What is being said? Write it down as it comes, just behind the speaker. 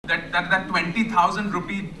that 20,000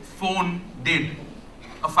 rupee phone did,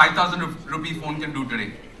 a 5,000 rupee phone can do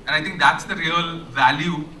today. And I think that's the real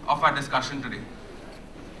value of our discussion today.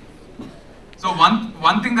 So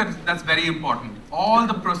one thing that's very important, all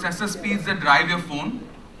the processor speeds that drive your phone,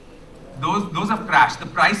 those have crashed. The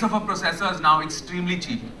price of a processor is now extremely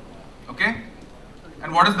cheap, okay?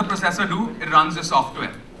 And what does the processor do? It runs the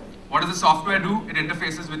software. What does the software do? It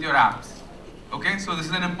interfaces with your apps, okay? So this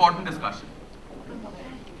is an important discussion.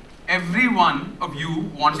 Every one of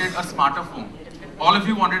you wanted a smarter phone. All of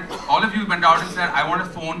you went out and said, I want a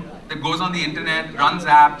phone that goes on the internet, runs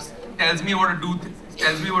apps, tells me what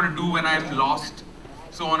to do when I'm lost,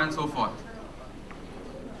 so on and so forth.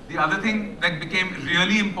 The other thing that became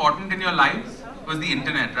really important in your lives was the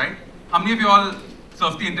internet, right? How many of you all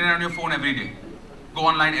surf the internet on your phone every day? Go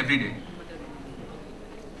online every day?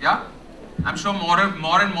 Yeah? I'm sure more and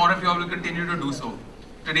more of you all will continue to do so.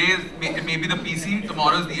 Today it may be the PC,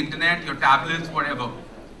 tomorrow is the internet, your tablets, whatever.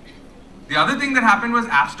 The other thing that happened was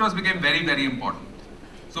app stores became very, very important.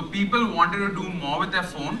 So people wanted to do more with their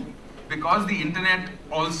phone because the internet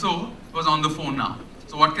also was on the phone now.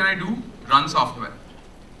 So what can I do? Run software.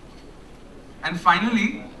 And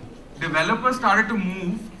finally, developers started to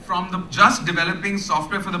move from just developing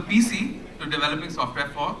software for the PC to developing software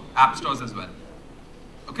for app stores as well.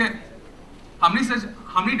 Okay? How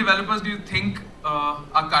many developers do you think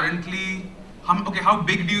are currently, how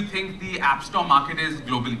big do you think the app store market is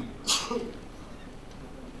globally?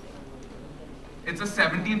 It's a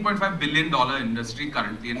 $17.5 billion industry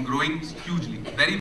currently and growing hugely. Very